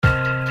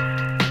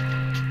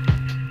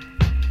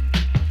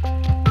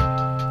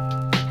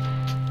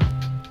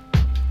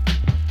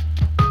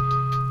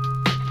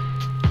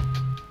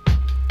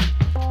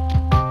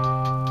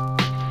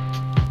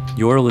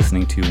You're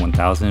listening to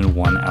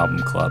 1001 Album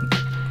Club,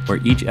 where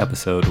each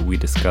episode we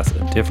discuss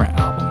a different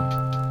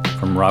album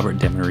from Robert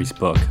Dimery's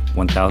book,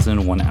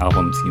 1001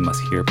 Albums You Must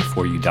Hear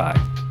Before You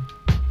Die.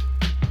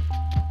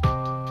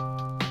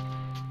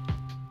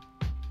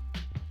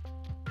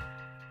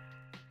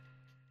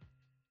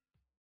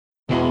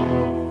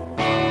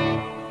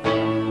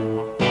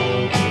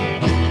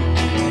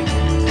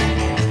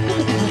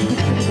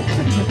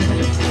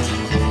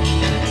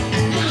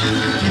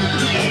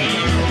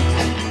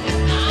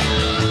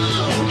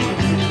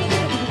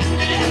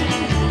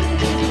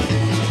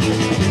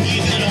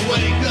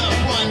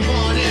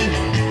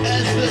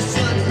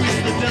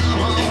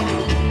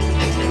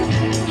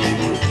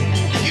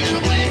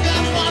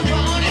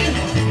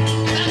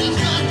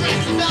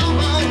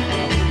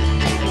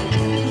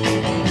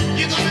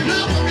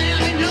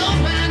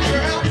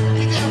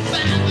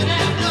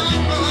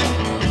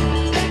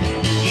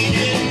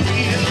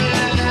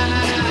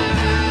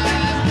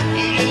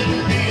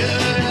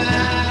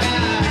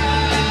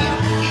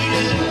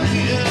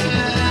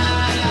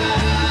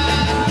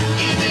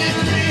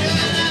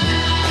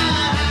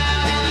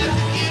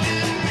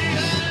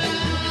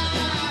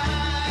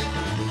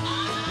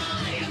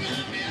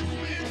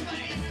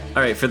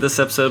 Alright, for this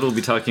episode, we'll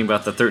be talking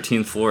about the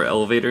 13th Floor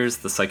Elevators,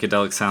 the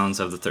psychedelic sounds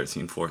of the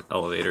 13th Floor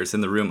Elevators.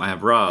 In the room, I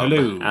have Rob,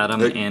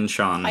 Adam, and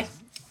Sean. Hi.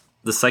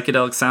 The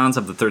Psychedelic Sounds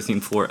of the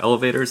 13th Floor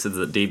Elevators is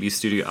the debut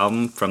studio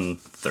album from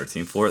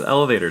 13th Floor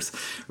Elevators.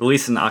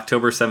 Released on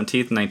October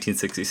 17th,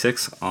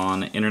 1966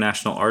 on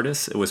International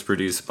Artists, it was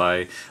produced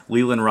by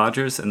Leland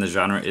Rogers, and the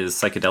genre is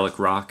psychedelic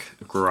rock,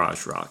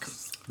 garage rock.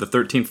 The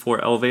 13th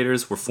Floor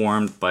Elevators were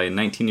formed by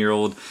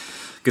 19-year-old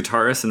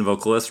guitarist and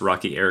vocalist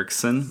Rocky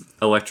Erickson,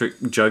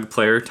 electric jug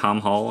player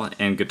Tom Hall,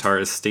 and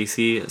guitarist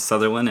Stacy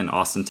Sutherland in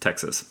Austin,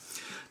 Texas.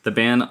 The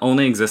band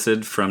only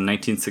existed from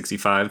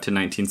 1965 to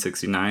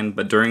 1969,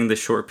 but during this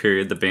short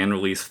period, the band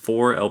released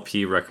 4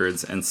 LP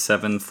records and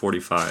 7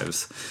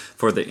 45s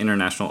for the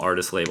International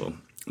Artist label.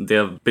 They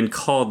have been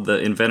called the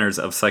inventors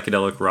of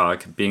psychedelic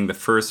rock, being the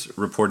first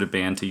reported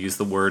band to use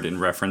the word in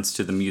reference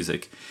to the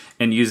music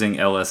and using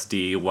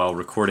LSD while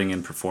recording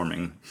and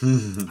performing.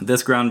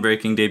 This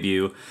groundbreaking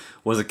debut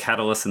was a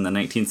catalyst in the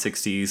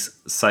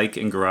 1960s psych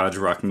and garage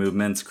rock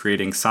movements,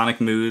 creating sonic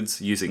moods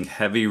using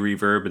heavy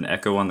reverb and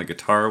echo on the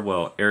guitar,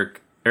 while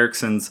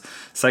Erickson's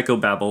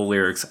psychobabble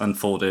lyrics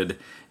unfolded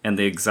and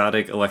the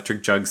exotic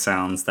electric jug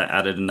sounds that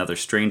added another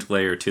strange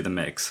layer to the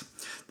mix.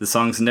 The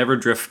songs never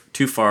drift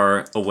too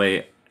far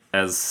away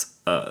as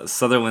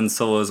Sutherland's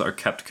solos are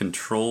kept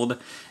controlled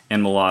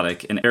and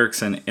melodic, and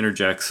Erickson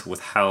interjects with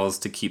howls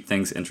to keep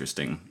things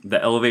interesting.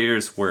 The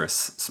Elevators were a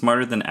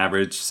smarter than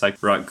average psych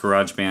rock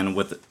garage band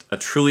with a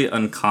truly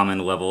uncommon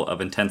level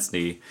of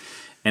intensity,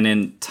 and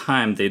in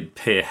time they'd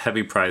pay a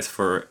heavy price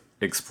for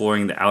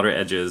exploring the outer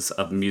edges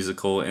of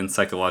musical and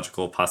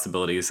psychological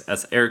possibilities,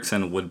 as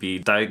Erickson would be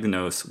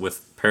diagnosed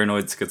with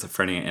paranoid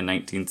schizophrenia in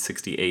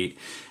 1968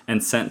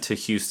 and sent to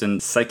Houston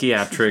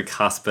Psychiatric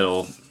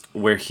Hospital,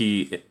 where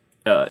he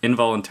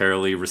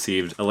involuntarily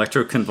received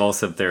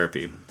electroconvulsive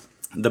therapy.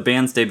 The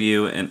band's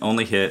debut and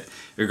only hit,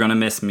 You're Gonna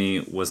Miss Me,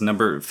 was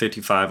number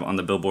 55 on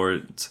the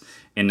Billboards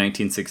in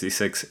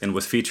 1966 and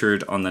was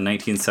featured on the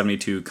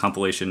 1972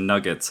 compilation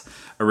Nuggets,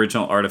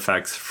 original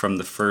artifacts from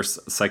the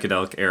first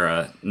psychedelic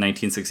era,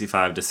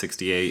 1965 to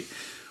 68,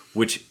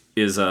 which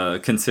is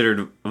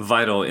considered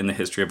vital in the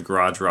history of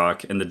garage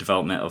rock and the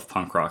development of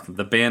punk rock.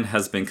 The band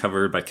has been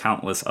covered by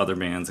countless other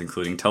bands,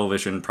 including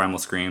Television, Primal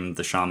Scream,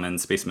 The Shaman,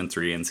 Spacemen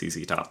 3, and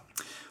ZZ Top.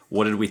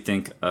 What did we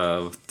think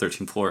of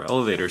 13th Floor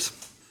Elevators?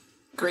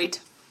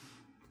 Great.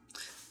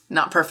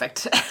 Not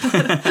perfect.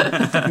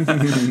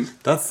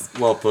 That's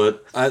well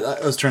put. I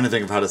was trying to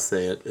think of how to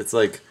say it. It's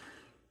like,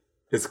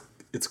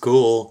 it's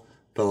cool,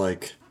 but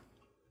like,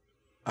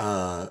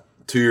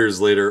 2 years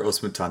later, Os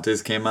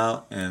Mutantes came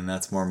out, and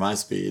that's more my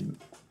speed.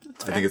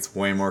 I think it's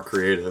way more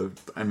creative.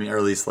 I mean, or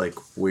at least like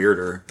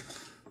weirder.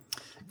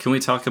 Can we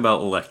talk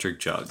about Electric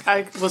Jug?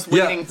 I was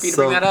waiting for you to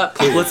bring that up.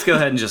 Let's go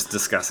ahead and just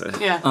discuss it.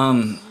 Yeah.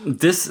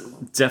 This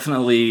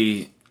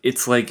definitely,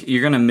 it's like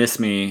You're Gonna Miss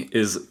Me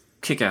is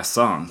kick-ass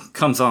song.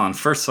 Comes on,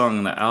 first song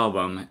on the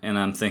album, and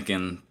I'm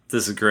thinking,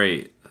 this is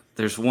great.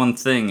 There's one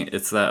thing,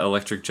 it's that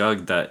Electric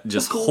Jug that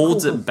just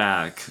holds it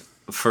back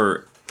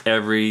for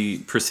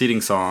every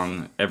preceding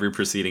song, every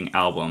preceding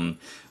album,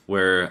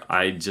 where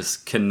I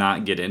just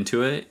cannot get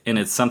into it, and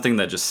it's something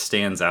that just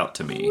stands out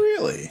to me.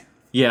 Really?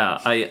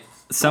 Yeah,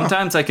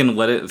 sometimes I can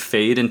let it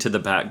fade into the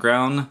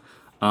background,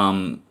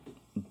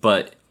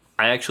 but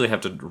I actually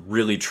have to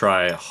really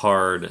try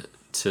hard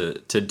to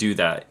do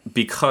that,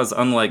 because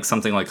unlike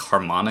something like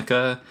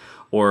harmonica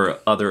or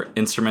other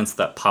instruments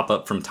that pop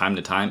up from time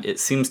to time, it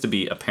seems to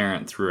be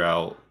apparent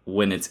throughout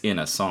when it's in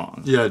a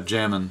song. Yeah,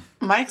 jamming.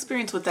 My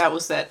experience with that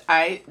was that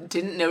I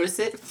didn't notice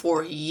it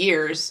for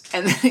years.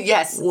 And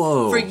yes,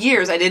 Whoa. For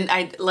years I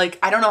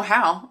don't know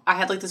how. I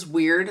had like this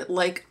weird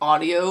like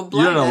audio blindness.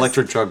 You had an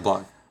Electric Jug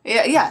block.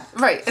 Yeah,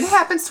 right. It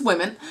happens to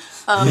women.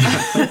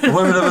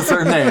 Women of a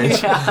certain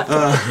age.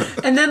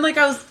 And then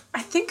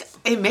I think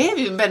it may have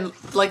even been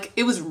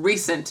it was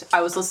recent.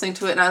 I was listening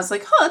to it and I was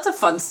like, oh, that's a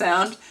fun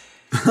sound.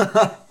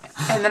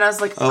 And then I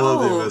was like, I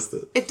love that you missed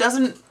it. It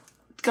doesn't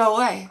go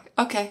away.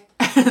 Okay.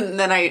 And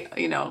then I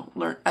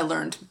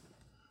learned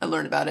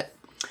about it.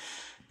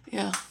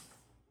 Yeah.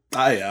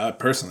 I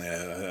personally,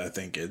 I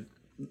think it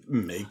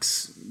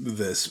makes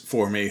this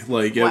for me.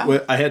 Wow.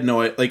 I had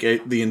no,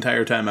 the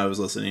entire time I was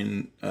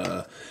listening,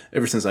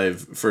 ever since I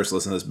first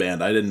listened to this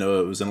band, I didn't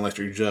know it was an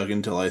Electric Jug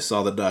until I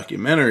saw the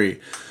documentary,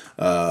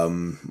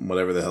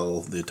 whatever the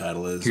hell the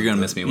title is. You're Gonna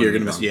Miss Me When You're You're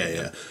Gonna Miss, Gone.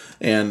 yeah.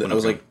 And I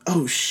was like,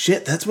 oh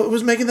shit, that's what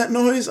was making that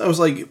noise? I was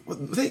like, were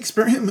they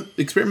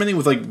experimenting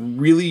with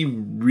really,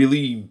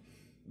 really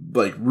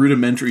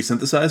rudimentary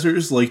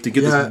synthesizers, to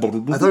get this. I thought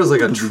it was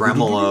like a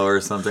tremolo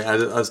or something.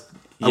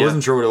 I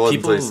wasn't sure what it was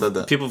until you said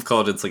that. People have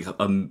called it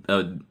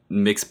a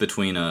mix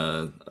between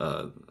a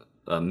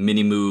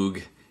mini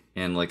moog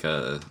and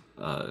a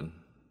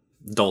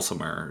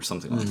dulcimer or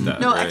something like that.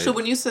 No, right? actually,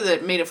 when you said that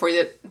it made it for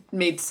you, that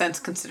made sense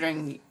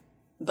considering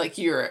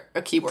you're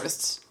a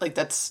keyboardist.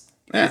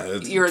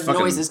 You're a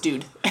noises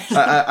dude.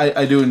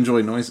 I do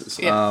enjoy noises.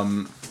 Yeah.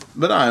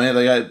 But no, I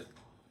mean,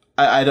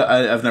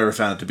 I've never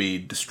found it to be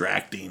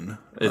distracting.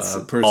 It's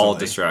personally. all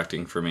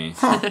distracting for me.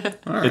 All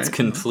right. It's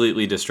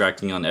completely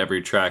distracting on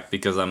every track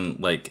because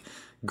I'm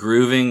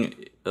grooving.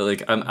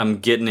 I'm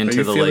getting into Are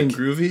you the feeling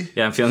groovy?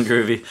 Yeah, I'm feeling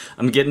groovy.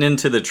 I'm getting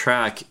into the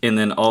track, and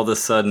then all of a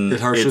sudden,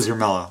 It harshes your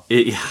mellow.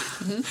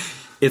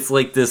 It's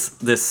like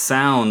this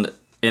sound,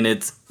 and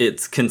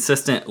it's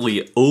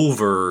consistently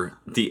over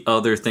the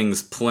other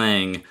things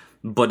playing,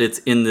 but it's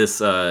in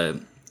this.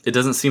 It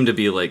doesn't seem to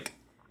be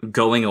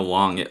going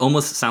along. It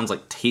almost sounds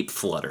like tape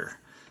flutter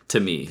to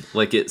me.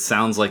 It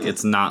sounds like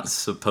it's not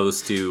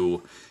supposed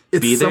to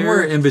It's be somewhere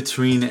there. in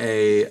between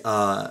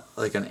an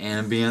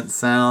ambient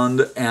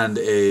sound and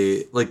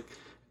a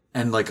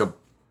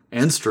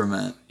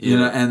instrument, you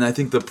know. And I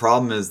think the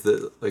problem is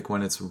that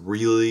when it's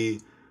really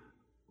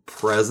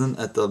present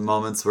at the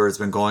moments where it's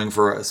been going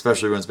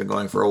especially when it's been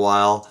going for a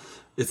while,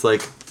 it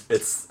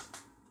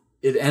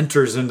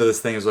enters into this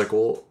thing. It's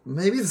well,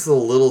 maybe this is a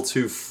little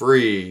too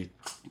free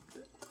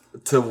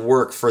to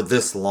work for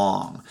this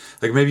long.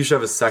 Maybe you should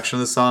have a section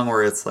of the song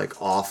where it's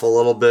off a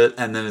little bit,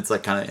 and then it's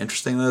kind of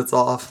interesting that it's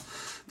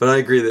off. But I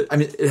agree that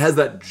it has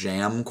that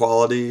jam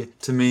quality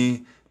to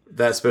me,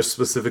 that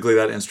specifically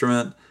that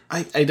instrument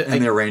and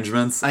the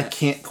arrangements. I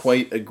can't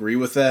quite agree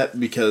with that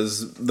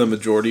because the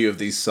majority of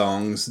these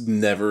songs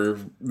never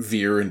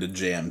veer into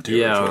jam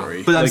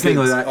territory. But I'm saying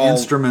it's that all-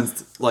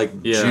 instrument's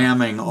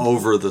jamming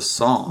over the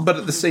song. But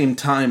at the same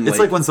time, It's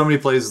like when somebody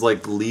plays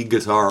lead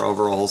guitar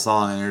over a whole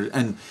song,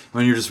 and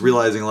when you're just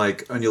realizing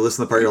when you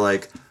listen to the part, you're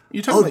like,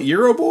 you talking about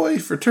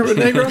Euroboy for Turbo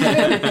Negro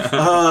Man?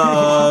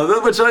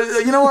 which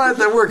you know what,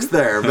 that works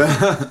there. But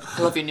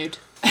I love you, Newt.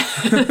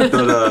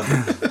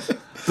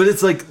 but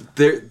it's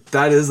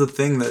that is a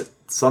thing that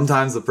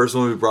sometimes the person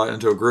will be brought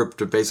into a group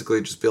to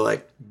basically just be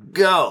like,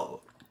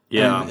 go.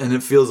 Yeah. And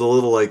it feels a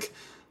little like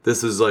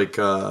this is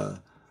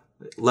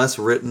less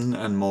written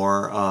and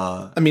more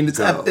I mean, it's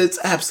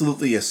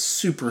absolutely a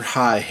super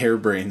high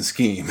hairbrained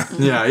scheme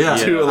yeah.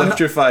 to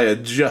electrify a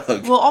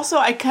jug. Well, also,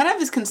 I kind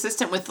of is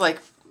consistent with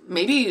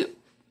maybe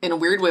in a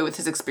weird way with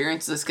his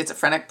experience as a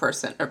schizophrenic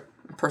person or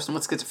person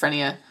with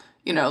schizophrenia.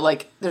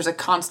 There's a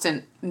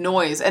constant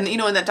noise, and in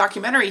that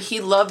documentary,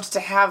 he loved to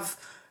have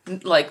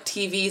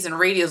TVs and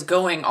radios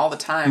going all the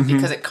time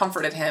because it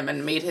comforted him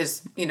and made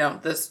his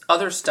this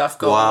other stuff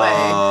go away.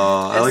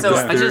 I And like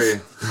so this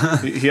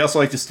theory. He also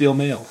liked to steal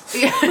mail. he's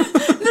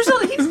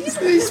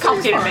a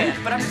complicated man,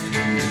 but I'm.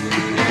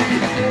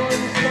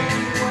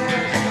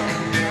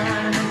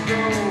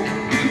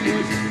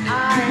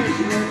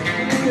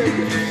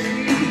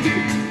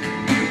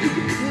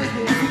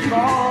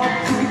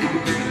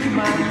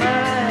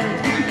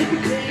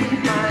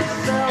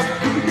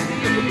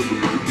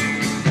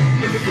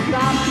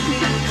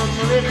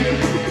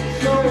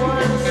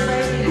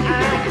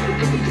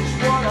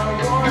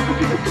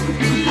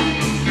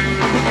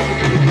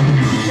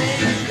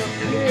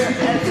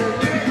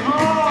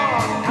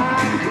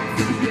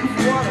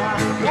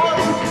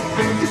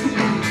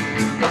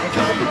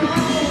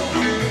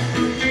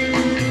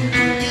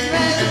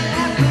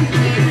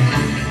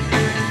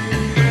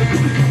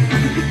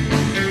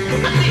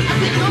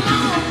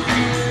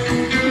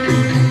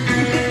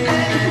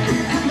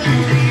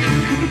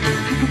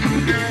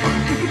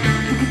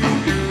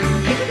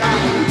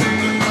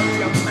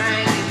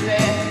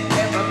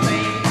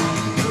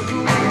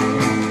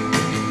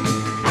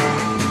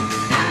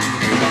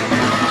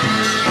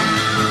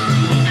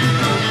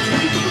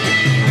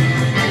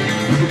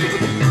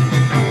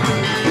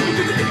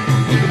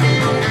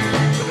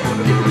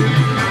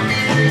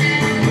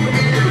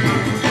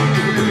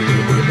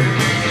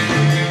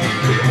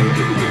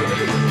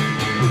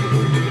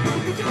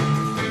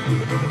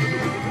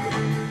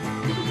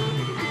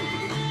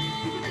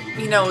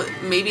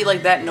 Maybe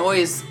that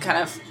noise kind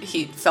of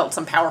he felt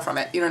some power from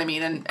it. You know what I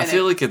mean? And I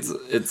feel like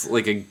it's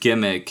like a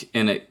gimmick,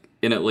 and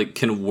like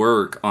can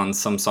work on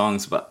some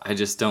songs, but I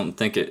just don't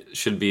think it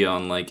should be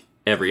on like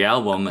every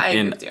album I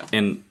agree with you.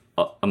 in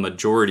a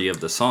majority of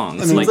the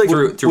songs, I mean, like,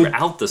 like,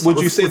 throughout the songs.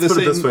 Would you say let's the put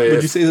it same? this way, Would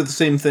if- you say the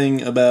same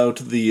thing about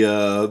the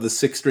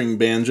 6-string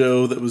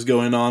banjo that was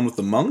going on with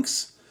the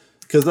Monks?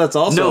 Because that's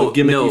also a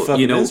gimmicky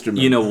fucking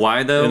instrument. You know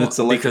why though? And it's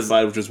Because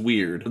electrified, which is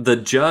weird. the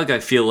jug, I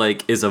feel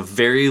like, is a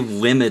very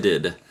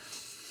limited.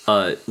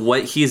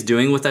 What he's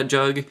doing with that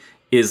jug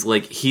is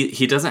like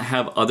he doesn't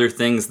have other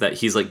things that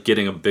he's like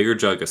getting a bigger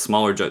jug, a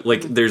smaller jug.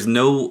 Like there's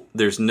no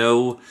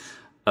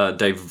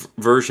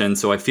diversion.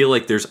 So I feel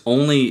like there's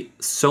only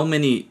so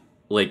many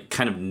like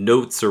kind of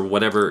notes or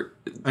whatever.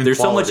 And there's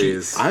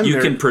qualities. so much you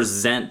can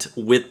present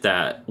with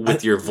that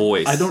with your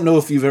voice. I don't know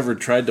if you've ever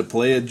tried to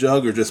play a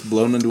jug or just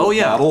blown into a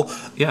yeah. bottle.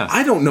 Yeah.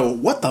 I don't know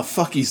what the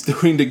fuck he's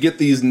doing to get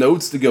these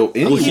notes to go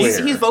anywhere.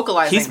 He's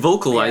vocalizing. He's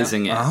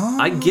vocalizing it.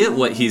 I get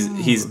what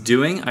he's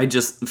doing. I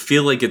just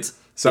feel like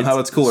Somehow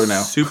it's cooler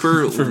now.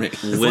 super For me.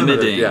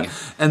 limiting. Yeah,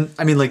 and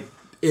I mean, like,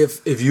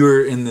 if you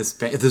were in this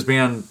band, if this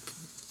band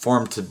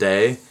formed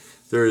today,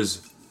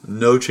 there's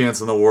no chance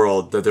in the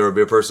world that there would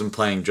be a person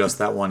playing just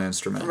that one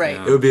instrument. Right.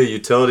 It would be a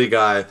utility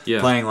guy Yeah.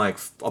 playing like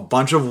a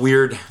bunch of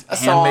weird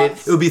saw. handmade.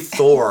 It would be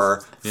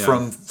Thor Yeah.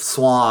 from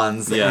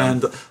Swans, Yeah.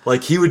 and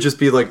like he would just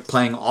be like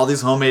playing all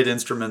these homemade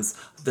instruments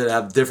that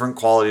have different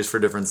qualities for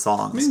different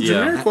songs. I mean,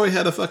 Yeah. Jamiroquai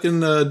had a fucking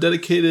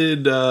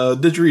dedicated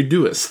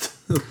didgeridooist.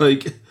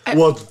 Like,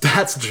 Well,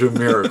 that's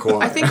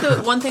Jamiroquai. I think the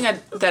one thing that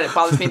it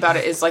bothers me about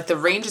it is like the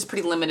range is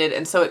pretty limited,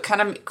 and so it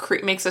kind of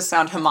makes us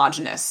sound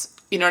homogenous.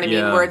 You know what I mean?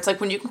 Yeah. Where it's like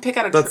when you can pick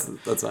out a that's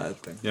what I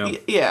think.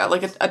 Yeah.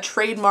 like a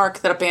trademark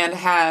that a band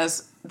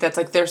has that's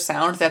like their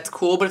sound, that's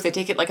cool. But if they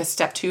take it like a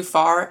step too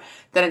far,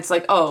 then it's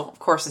like, oh, of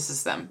course this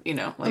is them. You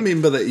know? Like, I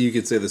mean, but that you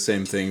could say the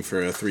same thing for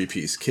a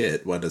 3-piece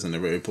kit. Why doesn't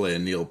everybody play a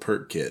Neil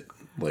Peart kit?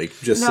 Like,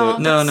 just No, so...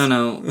 No.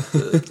 No. You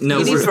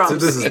need This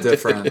drums. is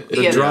different.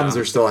 The Yeah. drums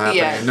are still happening.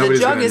 Yeah, the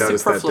Nobody's jug going to is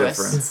notice that superfluous.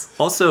 difference.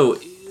 Also,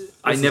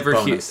 I is never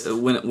hear bonus.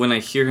 when I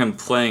hear him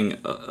playing.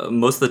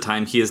 Most of the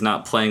time, he is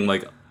not playing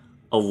like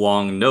a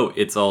long note.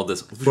 It's all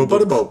this,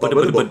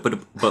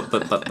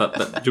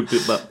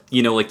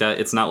 you know, like that.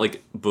 It's not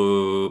like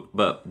boo,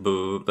 but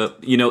boo,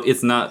 but you know,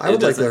 it's not. I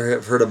would it like to doesn't-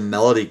 have heard a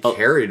melody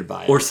carried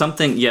by or it.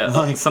 something. Yeah,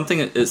 Like- something.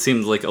 It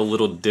seems like a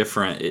little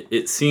different.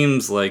 It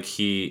seems like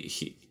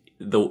he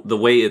the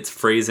way it's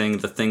phrasing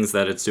the things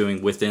that it's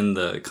doing within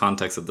the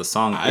context of the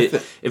song.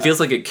 It feels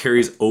like it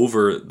carries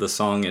over the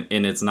song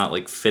and it's not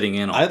like fitting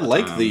in. All I the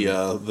like time. the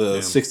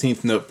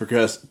 16th note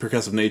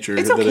percussive nature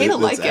It's that okay to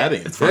that's like it.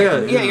 adding. It's fine.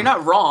 yeah, you're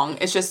not wrong.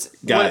 It's just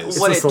Guys,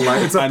 what It's it.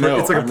 a I know,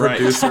 it's like I'm a right.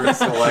 producer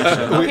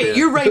selection. Okay,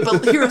 you're right,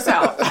 but hear us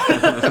out.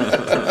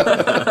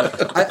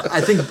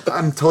 I think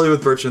I'm totally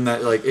with Birch in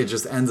that like it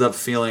just ends up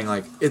feeling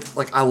like it's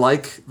like I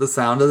like the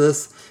sound of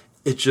this.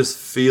 It just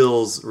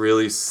feels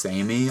really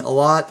samey a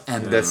lot,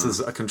 and this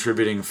is a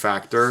contributing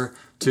factor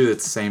to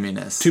its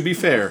sameness. To be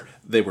fair,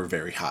 they were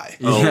very high.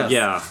 Oh, Yes.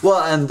 yeah.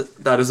 Well, and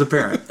that is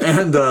apparent.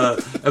 And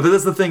but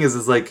that's the thing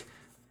is like,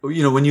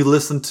 you know, when you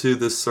listen to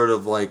this sort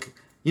of like,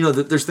 you know,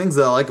 there's things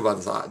that I like about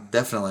this.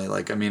 Definitely,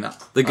 like I mean,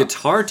 The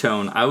guitar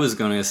tone, I was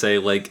going to say,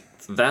 like,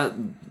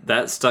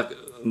 that stuck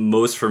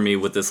most for me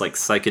with this, like,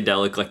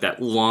 psychedelic, like,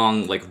 that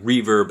long, like,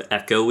 reverb,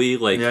 echoey,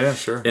 like... Yeah,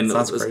 sure. And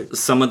Sounds great.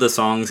 some of the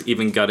songs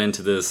even got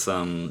into this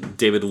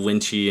David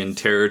Lynchian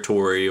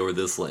territory or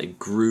this, like,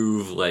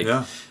 groove, like,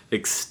 Yeah.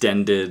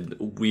 extended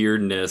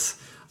weirdness.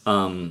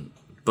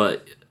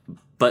 But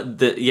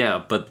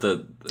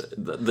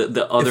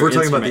the other if we're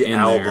talking about instrument the in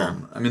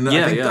album, there, I mean,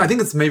 Yeah, I think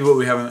it's maybe what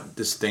we haven't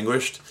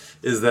distinguished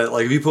is that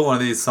like if you put one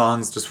of these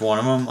songs, just one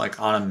of them, like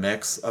on a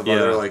mix of Yeah.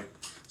 other like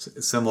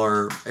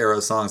similar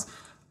era songs,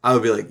 I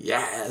would be like,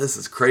 yeah, this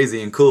is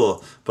crazy and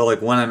cool. But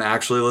like when I'm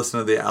actually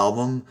listening to the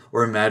album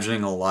or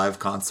imagining a live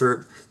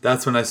concert,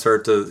 that's when I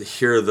start to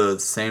hear the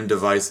same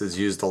devices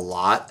used a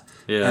lot.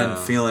 Yeah. And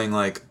feeling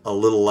like a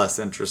little less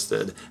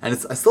interested, and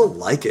I still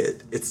like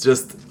it. It's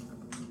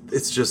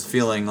just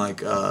feeling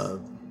like I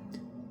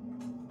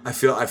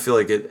feel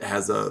like it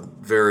has a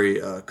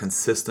very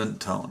consistent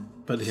tone.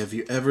 But have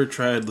you ever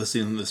tried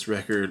listening to this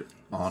record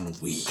on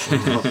weed? I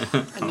knew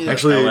that.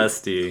 Actually,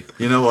 LSD.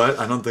 you know what?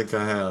 I don't think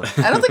I have.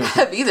 I don't think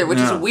I have either, which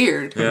Yeah. is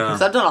weird. Yeah.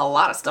 Because I've done a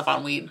lot of stuff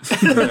on weed.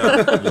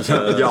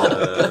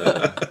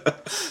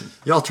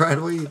 Y'all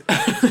tried weed?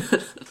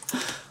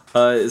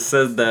 It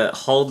said that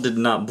Hall did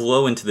not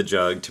blow into the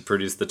jug to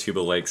produce the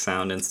tuba-like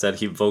sound. Instead,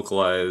 he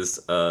vocalized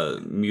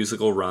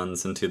musical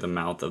runs into the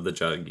mouth of the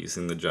jug,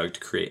 using the jug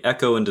to create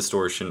echo and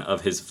distortion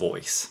of his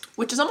voice.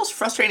 Which is almost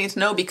frustrating to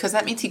know because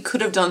that means he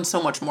could have done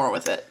so much more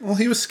with it. Well,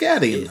 he was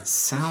scatting.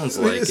 Sounds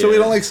like So it. we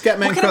don't like Scatman What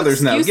kind of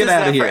Crothers now. excuse Get is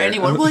out of that here. for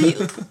anyone? Well,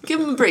 give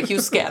him a break. He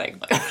was scatting.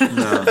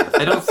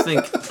 I don't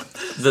think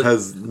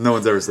Has no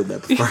one's ever said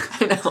that before?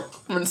 I know.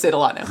 I'm going to say it a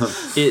lot now.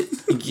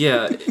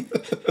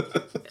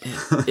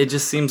 it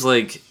just seems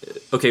like,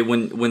 okay,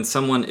 when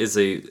someone is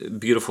a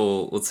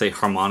beautiful, let's say,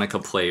 harmonica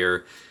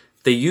player,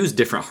 they use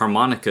different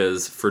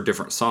harmonicas for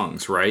different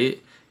songs,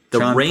 right? the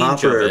John range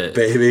Popper, of it.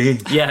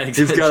 baby. Yeah,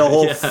 He's got a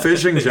whole yeah.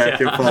 fishing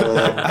jacket full of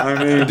them.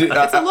 I mean, Dude,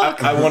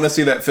 I want to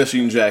see that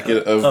fishing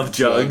jacket of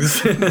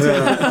Jugs. I'm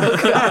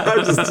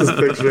just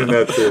picturing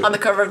that too. On the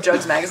cover of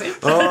Jugs magazine.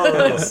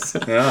 Oh,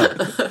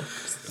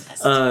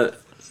 yeah.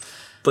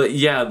 But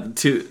yeah,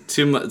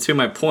 to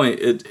my point,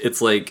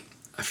 it's like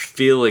I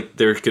feel like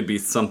there could be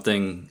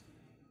something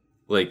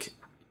like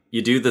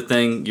you do the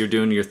thing, you're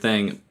doing your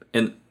thing,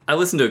 and I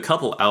listened to a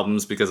couple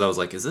albums because I was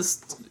like,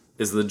 is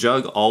the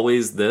Jug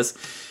always this?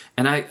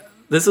 And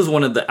this is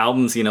one of the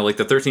albums, like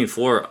the 13th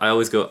Floor. I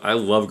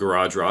love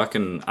garage rock,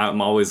 and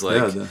I'm always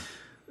like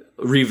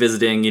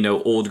revisiting,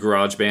 old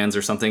garage bands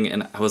or something,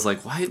 and I was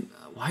like, why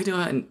do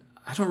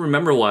I don't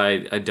remember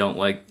why I don't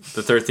like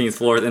the 13th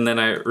Floor, and then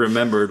I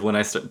remembered when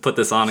I put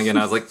this on again.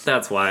 I was like,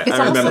 "That's why." It's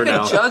I remember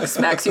almost now. like a Jug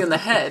smacks you in the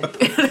head.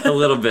 A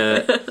little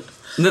bit.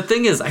 And the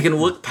thing is, I can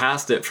look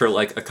past it for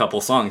like a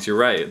couple songs. You're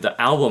right. The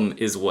album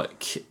is what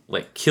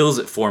kills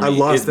it for me. I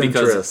lost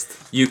because interest.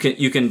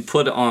 You can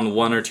put on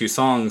one or two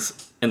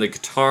songs and the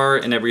guitar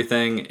and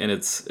everything, and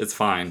it's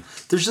fine.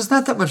 There's just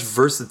not that much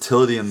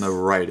versatility in the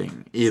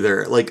writing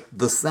either. Like,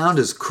 the sound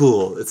is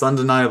cool. It's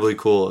undeniably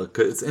cool.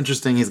 It's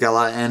interesting. He's got a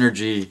lot of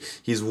energy.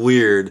 He's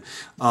weird.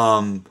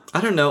 I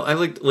don't know. I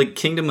like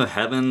Kingdom of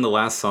Heaven, the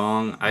last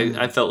song.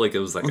 I felt like it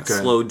was like a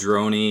slow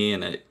droney,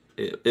 and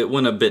it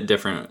went a bit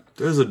different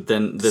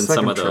than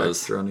some of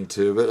those. Droney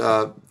too,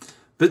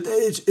 but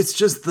it's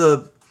just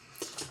the.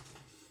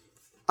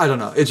 I don't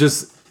know.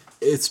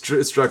 It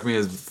struck me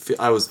as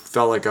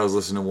felt like I was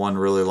listening to one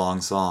really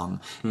long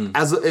song.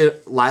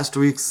 Last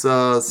week's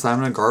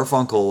Simon and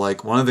Garfunkel,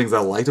 like, one of the things I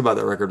liked about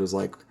that record was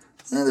like,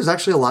 there's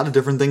actually a lot of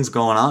different things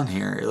going on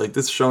here. Like,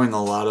 this showing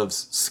a lot of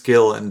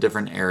skill in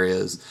different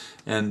areas,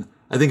 and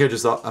I think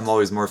I'm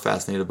always more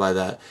fascinated by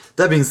that.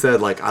 That being said,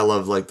 like, I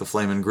love like the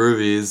Flamin'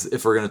 Groovies.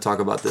 If we're gonna talk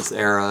about this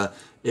era,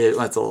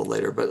 that's a little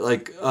later, but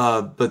like,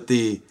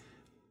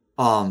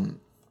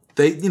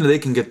 they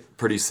can get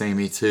pretty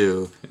samey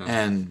too,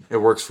 and it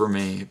works for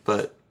me.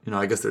 But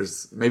I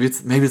guess maybe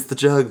it's the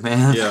Jug,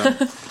 man.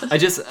 Yeah,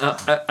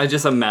 I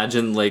just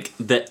imagine like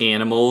the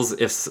Animals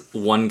if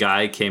one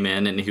guy came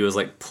in and he was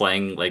like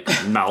playing like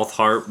mouth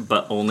harp,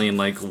 but only in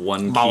like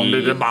one key.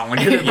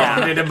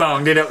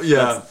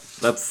 Yeah,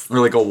 that's or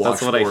like a washboard.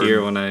 That's what I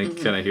hear when I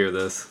kind of hear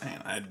this.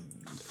 Man,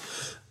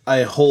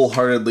 I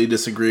wholeheartedly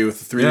disagree with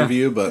the three of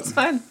you, but it's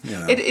fine.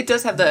 It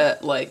does have the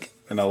like.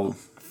 And I'll.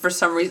 For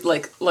some reason,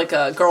 like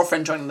a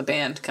girlfriend joining the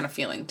band kind of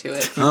feeling to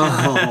it,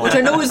 which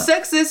I know is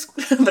sexist,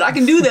 but I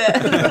can do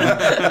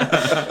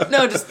that.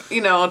 No, just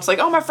it's like,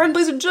 oh, my friend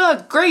plays a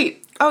Jug,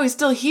 great. Oh, he's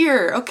still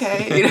here,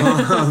 okay. You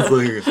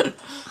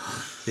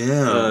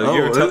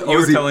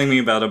were telling me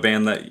about a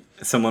band that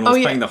someone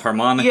was playing the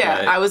harmonica.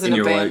 Yeah, I was in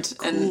a band,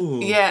 like,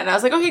 cool. and I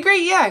was like, okay,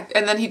 great, yeah.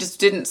 And then he just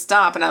didn't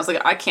stop, and I was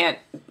like, I can't.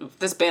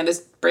 This band is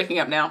breaking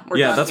up now. We're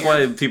done that's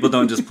here. why people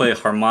don't just play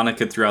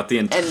harmonica throughout the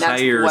entire and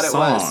that's what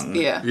song. It was.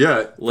 Yeah.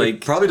 Yeah, like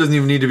it probably doesn't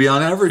even need to be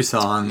on every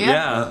song.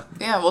 Yeah.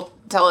 We'll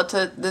tell it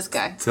to this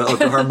guy. Tell it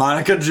to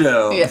Harmonica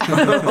Joe. Yeah.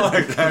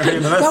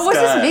 That was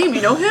his name.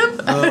 You know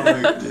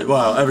him?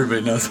 Wow,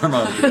 everybody knows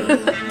Harmonica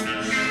Joe.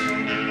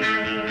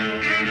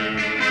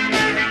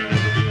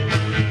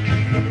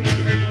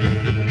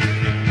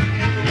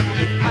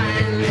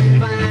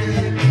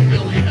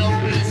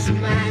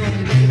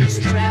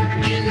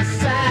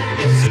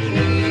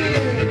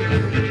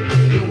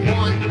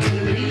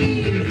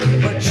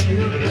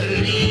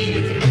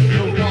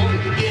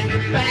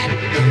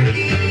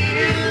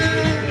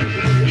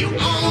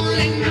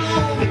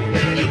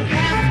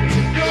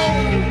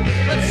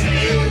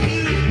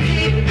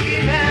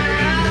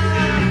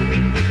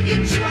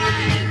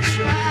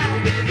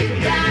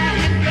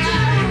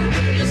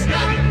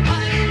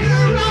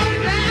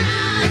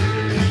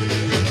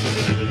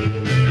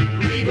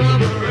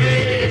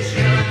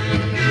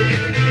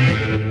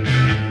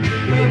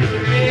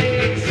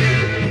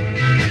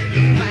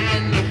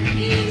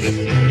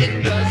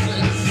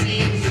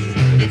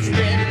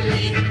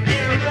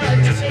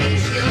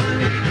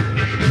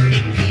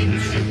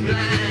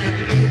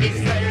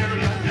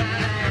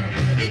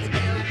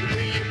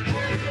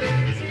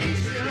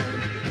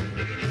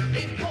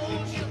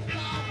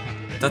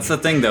 That's the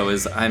thing, though,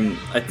 is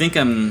I think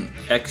I'm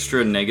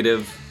extra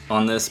negative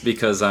on this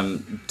because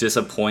I'm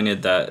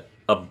disappointed that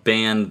a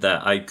band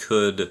that I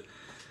could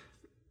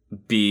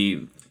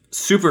be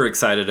super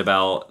excited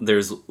about,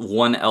 there's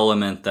one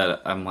element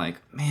that I'm like,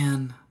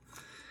 man,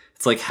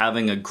 it's like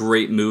having a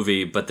great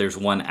movie, but there's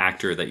one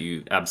actor that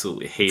you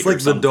absolutely hate. It's like or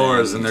something. The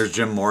Doors, and there's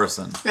Jim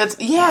Morrison.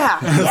 Exactly.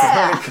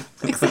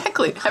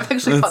 I've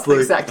actually thought the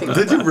exact thing.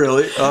 Did you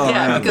really? Oh,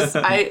 yeah, man. because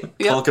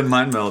Vulcan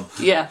mind meld.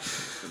 Yeah.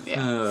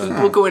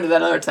 We'll go into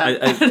that another time.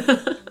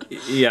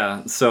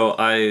 So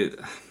I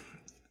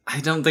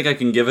don't think I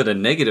can give it a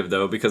negative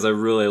though, because I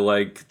really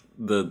like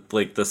the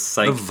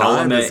psych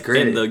element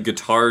and the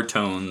guitar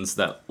tones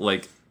that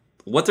like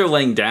what they're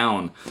laying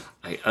down.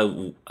 I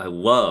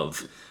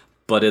love,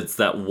 but it's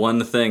that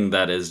one thing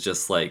that is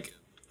just like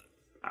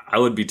I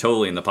would be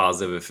totally in the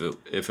positive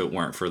if it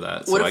weren't for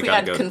that. So What if I we gotta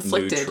had go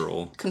conflicted?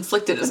 neutral.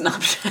 Conflicted is an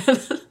option.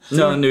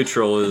 No,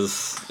 neutral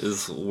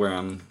is where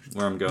I'm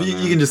going.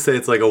 You can just say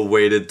it's like a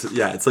weighted.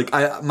 Yeah, it's like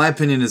my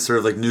opinion is sort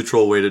of like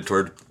neutral weighted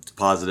toward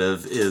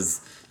positive.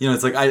 Is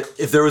it's like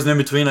if there was an in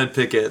between, I'd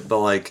pick it, but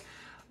like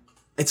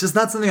it's just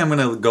not something I'm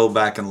gonna go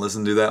back and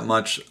listen to that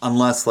much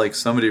unless like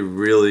somebody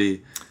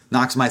really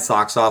knocks my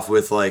socks off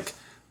with like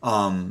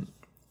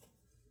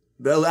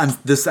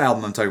this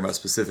album I'm talking about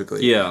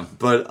specifically. Yeah.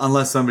 But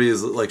unless somebody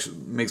is like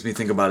makes me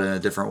think about it in a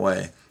different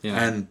way.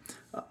 Yeah. And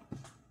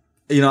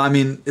I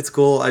mean, it's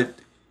cool. I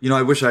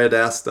wish I had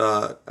asked.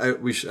 I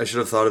should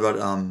have thought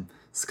about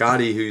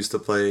Scotty, who used to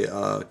play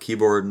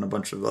keyboard and a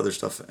bunch of other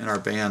stuff in our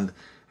band.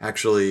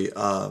 Actually,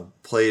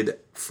 played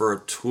for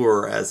a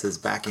tour as his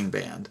backing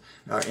band.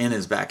 In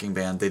his backing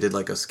band, they did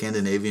like a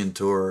Scandinavian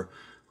tour.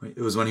 It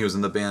was when he was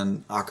in the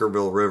band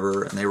Ockerville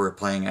River, and they were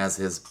playing as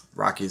his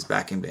Rocky's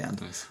backing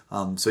band. Nice.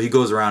 So he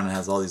goes around and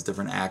has all these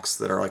different acts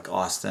that are like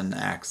Austin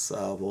acts.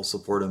 Will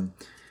support him,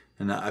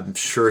 and I'm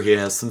sure he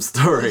has some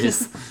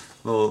stories.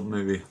 Well,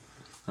 maybe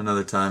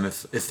another time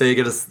if they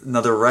get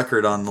another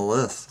record on the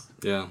list.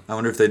 Yeah. I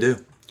wonder if they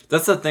do.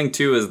 That's the thing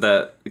too, is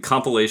that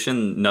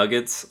compilation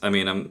nuggets. I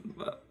mean, I'm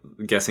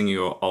guessing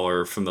you all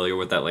are familiar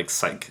with that, like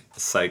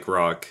psych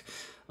rock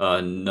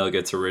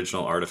nuggets,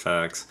 original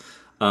artifacts.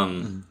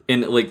 And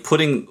like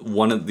putting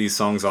one of these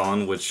songs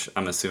on, which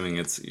I'm assuming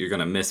it's "You're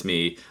Gonna Miss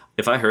Me."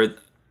 If I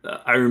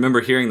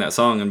remember hearing that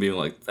song and being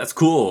like, "That's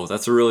cool.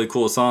 That's a really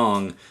cool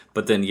song."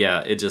 But then,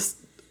 yeah, it just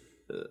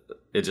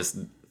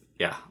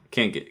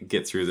can't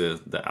get through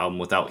the album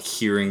without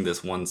hearing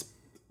this one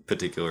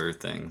particular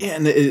thing. Yeah,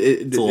 and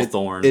it's a little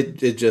thorn.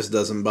 It just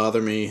doesn't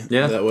bother me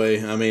that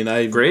way. I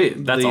mean,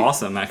 great. That's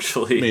awesome,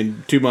 actually. I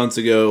mean, 2 months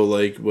ago,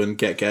 like when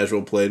Cat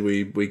Casual played,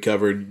 we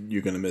covered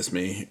 "You're Gonna Miss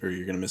Me" or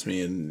 "You're Gonna Miss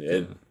Me," and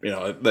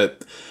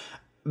that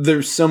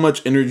there's so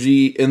much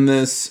energy in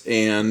this,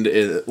 and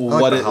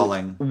what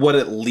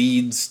it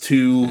leads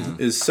to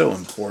is so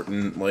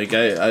important. Like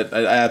I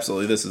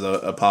absolutely, this is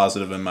a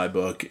positive in my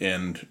book,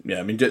 and yeah,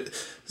 I mean,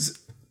 just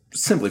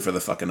simply for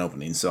the fucking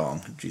opening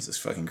song, Jesus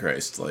fucking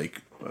Christ,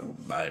 like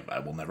I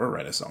will never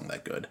write a song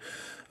that good.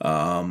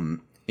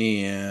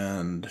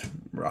 And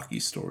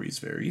Rocky's story is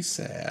very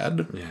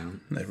sad. Yeah,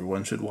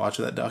 everyone should watch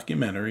that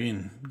documentary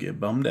and get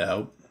bummed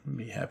out.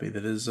 Be happy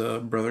that his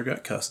brother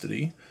got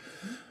custody.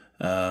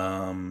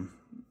 But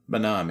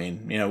no, I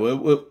mean,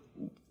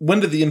 when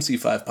did the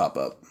MC5 pop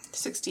up?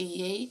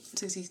 68,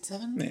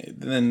 67?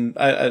 Then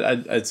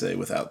I'd say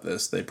without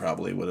this, they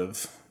probably would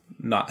have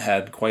not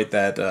had quite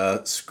that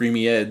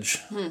screamy edge.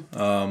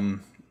 Oh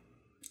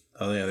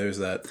yeah, there's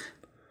that.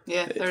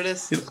 Yeah, there it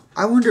is.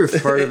 I wonder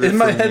if part of it in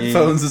my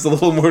headphones is a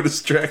little more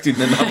distracting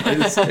than on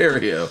my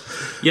stereo.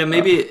 Yeah,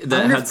 maybe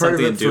that had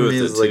something to do with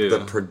it like too.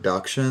 the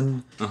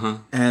production,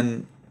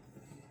 and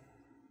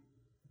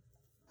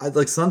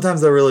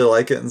sometimes I really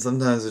like it, and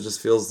sometimes it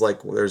just feels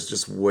like there's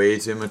just way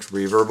too much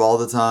reverb all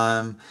the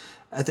time.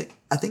 I think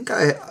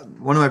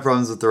one of my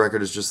problems with the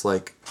record is just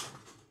like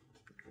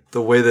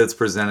the way that it's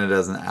presented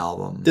as an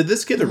album. Did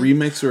this get a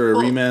remix or a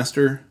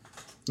remaster?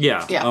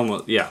 Yeah.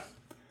 Almost. Yeah.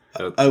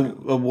 I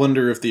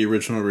wonder if the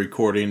original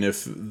recording,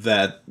 if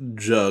that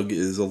jug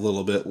is a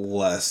little bit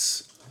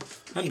less.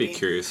 I'd be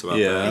curious about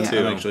that too.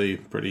 I'm actually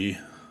pretty.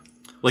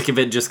 Like if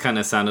it just kind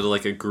of sounded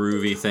like a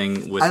groovy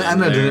thing within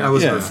I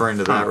wasn't referring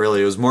to that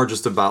really. It was more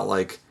just about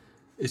like,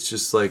 it's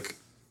just like,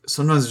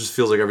 sometimes it just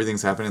feels like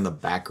everything's happening in the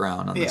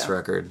background on this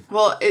record.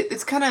 Well,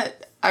 it's kind of...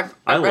 I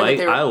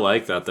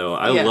like that though.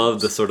 I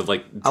love the sort of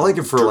like... I like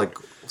it for like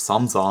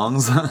some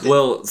songs.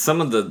 Well, some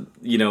of the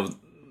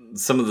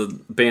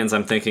bands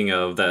I'm thinking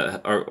of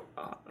that are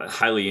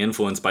highly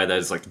influenced by that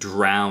is like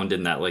drowned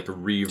in that like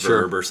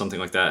reverb or something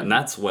like that. And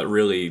that's what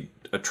really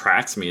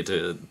attracts me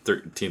to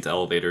 13th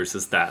Elevators,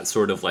 is that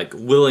sort of like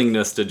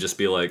willingness to just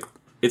be like,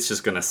 it's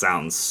just gonna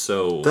sound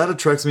so... That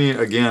attracts me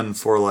again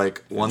for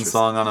like one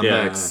song on a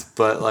mix.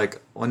 But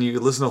like when you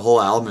listen to a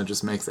whole album, it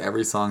just makes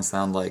every song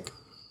sound like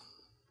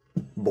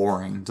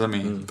boring to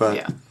me. But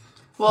yeah.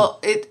 Well,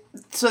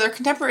 so their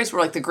contemporaries were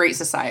like the Great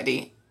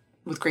Society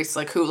with Grace,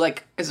 like, who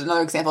like is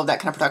another example of that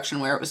kind of production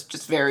where it was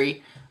just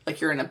very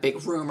like you're in a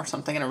big room or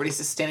something and everybody's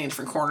just standing in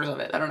different corners of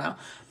it. I don't know,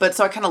 but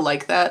so I kind of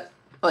like that,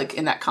 like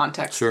in that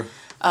context. Sure.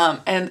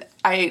 And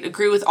I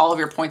agree with all of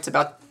your points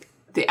about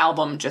the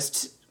album.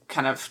 Just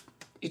kind of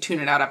you tune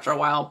it out after a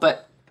while,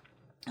 but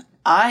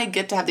I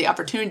get to have the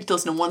opportunity to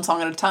listen to one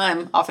song at a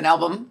time off an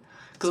album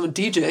because I'm a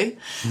DJ,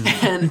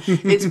 and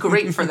it's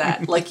great for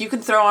that. Like you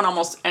can throw on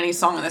almost any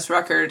song on this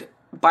record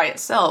by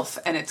itself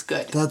and it's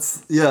good.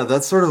 That's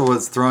sort of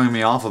what's throwing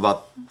me off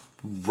about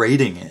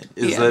rating it,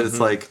 is that it's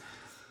like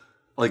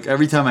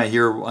every time I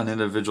hear an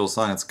individual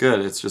song, it's good.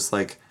 It's just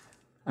like,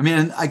 I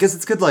mean, I guess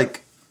it's good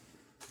like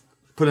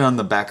put it on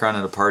the background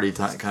at a party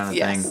kind of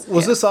thing.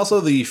 Was this also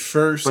the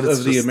first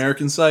of the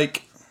American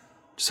Psych?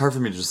 It's hard for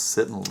me to just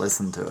sit and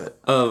listen to it.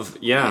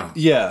 Yeah.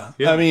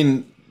 I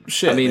mean,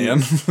 shit,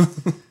 man.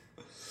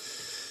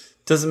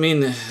 Doesn't mean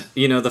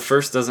the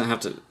first doesn't have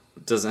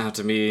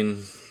to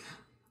mean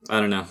I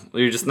don't know.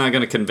 You're just not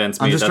going to convince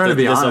me I'm just that trying to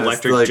be this honest,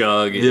 electric like,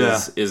 jug yeah.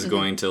 is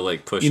going to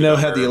like push. You it know,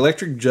 over. had the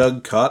electric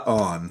jug caught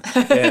on,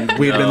 and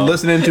we've been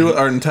listening to it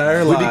our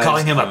entire lives. We'd be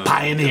calling him a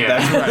pioneer.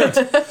 That's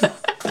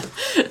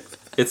right.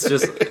 It's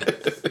just.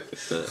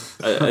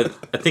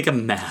 I think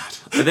I'm mad.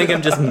 I think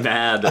I'm just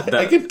mad I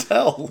that can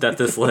tell. that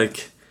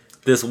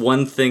this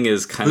one thing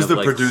is kind Who's of the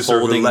like producer who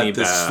holding me let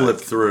this back. slip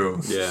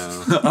through?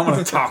 Yeah. I'm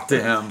gonna talk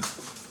to him.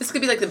 This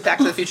could be like the Back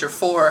to the Future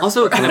 4.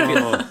 Also, it kind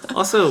of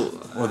also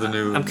Or the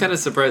new. I'm kind of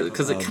surprised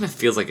because it kind of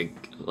feels like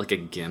a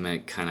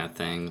gimmick kind of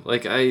thing.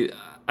 Like I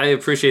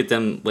appreciate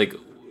them like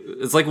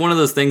it's like one of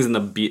those things in the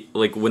beat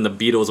like when the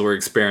Beatles were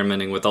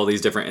experimenting with all these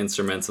different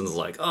instruments and it's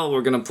like, oh,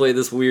 we're gonna play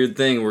this weird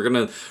thing. We're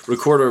gonna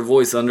record our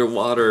voice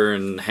underwater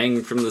and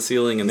hang from the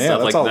ceiling and Yeah,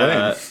 stuff that's like all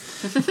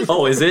that.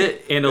 Oh, is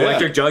it? And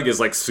Electric Jug is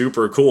like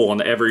super cool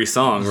on every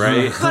song,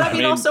 right? But I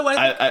mean, also, when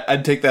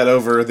I'd take that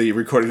over the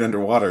recording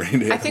underwater.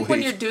 I think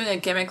when you're doing a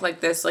gimmick like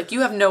this, like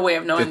you have no way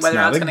of knowing whether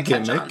or not it's going to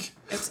catch on.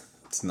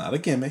 It's not a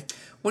gimmick.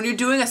 When you're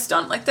doing a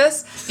stunt like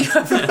this, you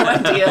have no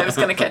idea if it's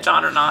going to catch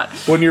on or not.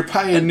 When you're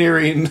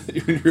pioneering,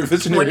 when you're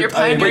visionary, When you're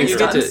pioneering you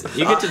stunts.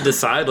 get to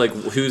decide like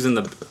who's in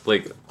the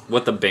like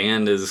what the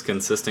band is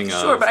consisting of.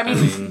 Sure, but I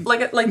mean,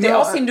 like they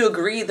all seem to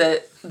agree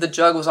that the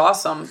jug was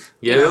awesome.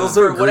 Yeah. They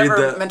also For agreed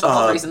whatever that mental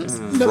health reasons.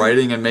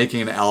 writing and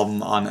making an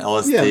album on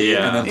LSD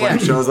Yeah. and then playing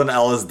Yeah. shows on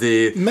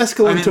LSD.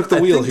 Mescaline took the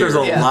I wheel think here.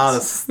 There's a Yeah. lot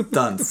of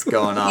stunts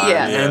going on,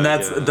 Yeah. and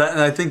that's Yeah. that. And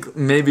I think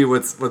maybe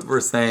what we're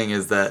saying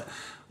is that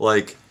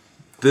like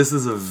this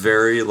is a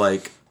very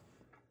like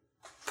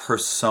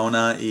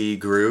persona-y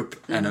group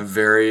and a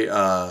very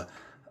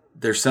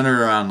they're centered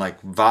around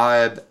like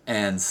vibe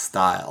and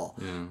style.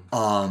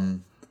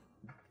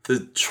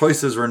 The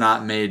choices were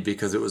not made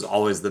because it was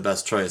always the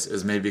best choice. It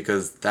was made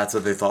because that's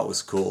what they thought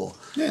was cool.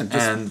 Yeah, just-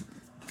 and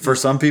for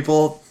some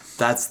people,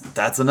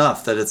 that's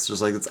enough. That it's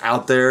just like it's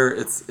out there.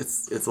 It's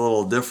a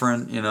little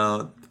different, you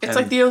know. It's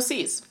like the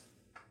OCs.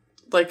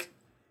 Like,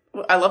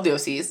 I love the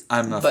OCs.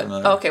 I'm not but,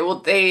 familiar. Okay, well,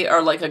 they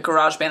are like a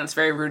garage band that's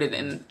very rooted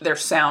in their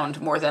sound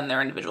more than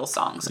their individual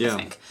songs, I Yeah.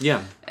 think.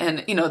 Yeah.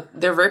 And, you know,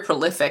 they're very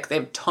prolific. They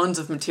have tons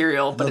of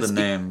material, but know it's the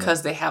name,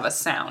 because they have a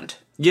sound.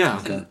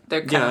 Yeah. And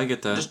they're kind Yeah, of I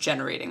get that. just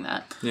generating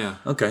that. Yeah.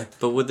 Okay.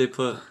 But would they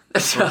put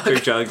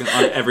Electric Jug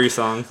on every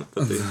song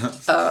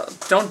that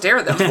they Don't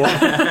dare them.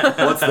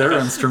 What's their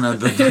instrument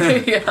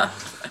then? Yeah.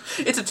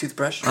 It's a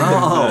toothbrush.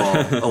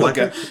 Oh,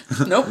 electric.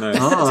 Nope. It's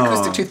an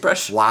acoustic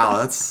toothbrush. Wow,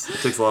 that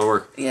takes a lot of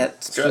work. Yeah,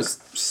 it's drugs.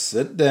 Just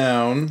sit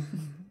down.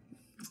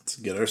 Let's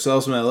get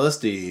ourselves some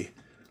LSD.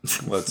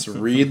 Let's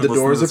read the Listen to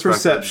Doors of this record.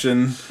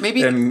 Perception.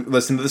 Maybe- and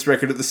listen to this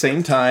record at the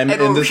same time,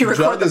 And and we'll this re-record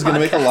jug the is going to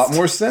make a podcast. lot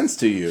more sense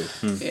to you.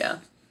 Yeah.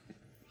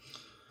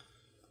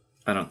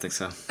 I don't think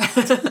so.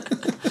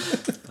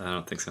 I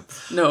don't think so.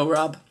 No,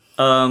 Rob.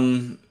 All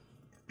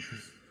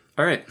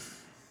right.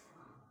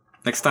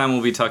 Next time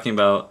we'll be talking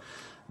about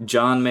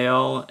John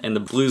Mayall and the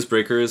Blues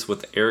Breakers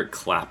with Eric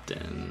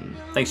Clapton.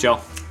 Thanks, y'all.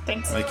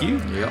 Thanks. Like you.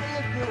 Yep.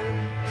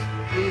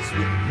 is with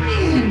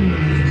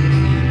me.